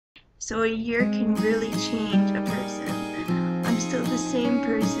So a year can really change a person. I'm still the same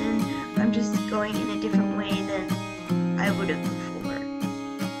person, I'm just going in a different way than I would have before.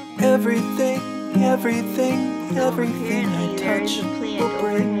 Everything I Apparently there is touch a plant will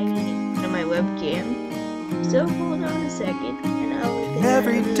break. overhanging on my webcam. So hold on a second and I'll look at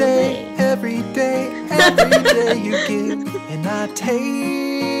Every day you give and I take.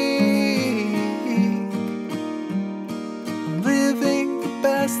 I'm living the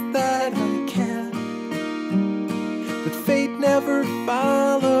best that I can, but fate never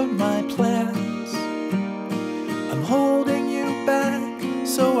followed my plans. I'm holding you back,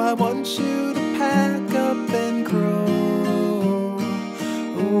 so I want you to pack up and grow.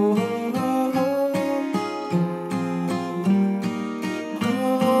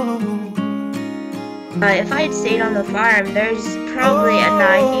 If I had stayed on the farm, there's probably a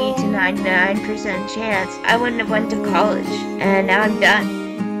 90 to 99% chance I wouldn't have went to college, and now I'm done.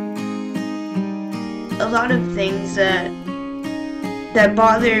 A lot of things that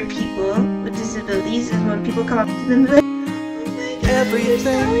bother people with disabilities is when people come up to them and be like, oh my God,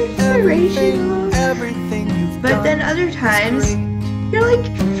 everything you've but done. then other times, you're like,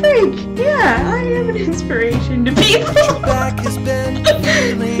 freak, yeah, I am an inspiration to people. Back has been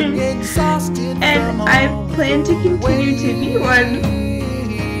feeling exhausted And I plan to continue to be one.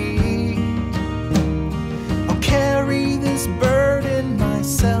 I'll carry this burden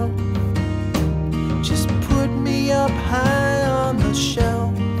myself. Just put me up high on the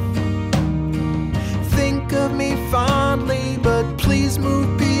shelf. Think of me fondly, but please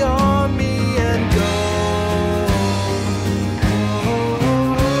move beyond me and go.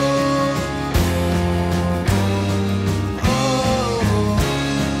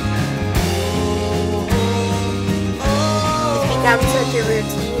 Such a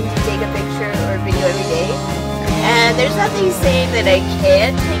routine to take a picture or video every day, and there's nothing saying that I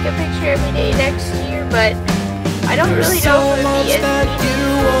can't take a picture every day next year, but I don't really know if it would be as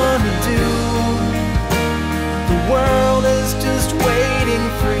do. The world is just waiting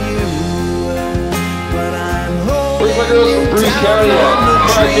for you, but I'm holding you down on the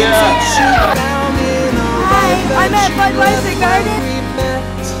dreams that you found in a life that I'm at Budweiser Garden.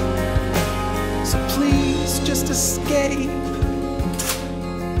 So please just escape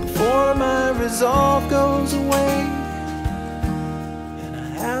before my resolve goes away, and I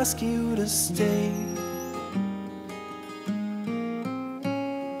ask you to stay.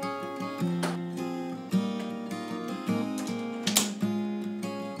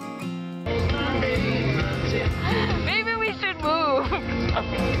 Maybe we should move.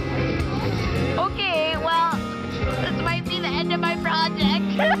 Okay, well, this might be the end of my project.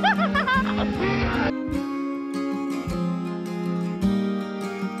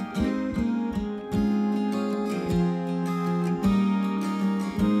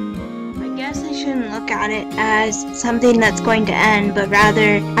 I shouldn't look at it as something that's going to end, but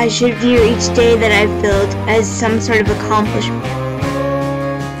rather I should view each day that I've filled as some sort of accomplishment.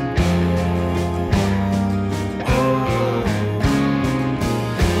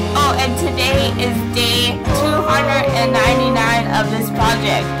 Oh, and today is day 299 of this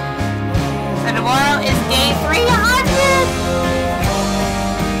project. So tomorrow is day 300!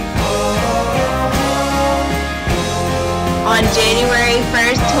 On January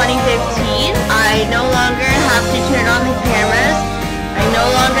 1st, 2015, I no longer have to turn on the cameras, I no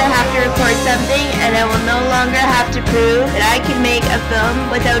longer have to record something, and I will no longer have to prove that I can make a film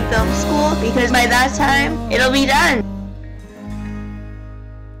without film school, because by that time, it'll be done.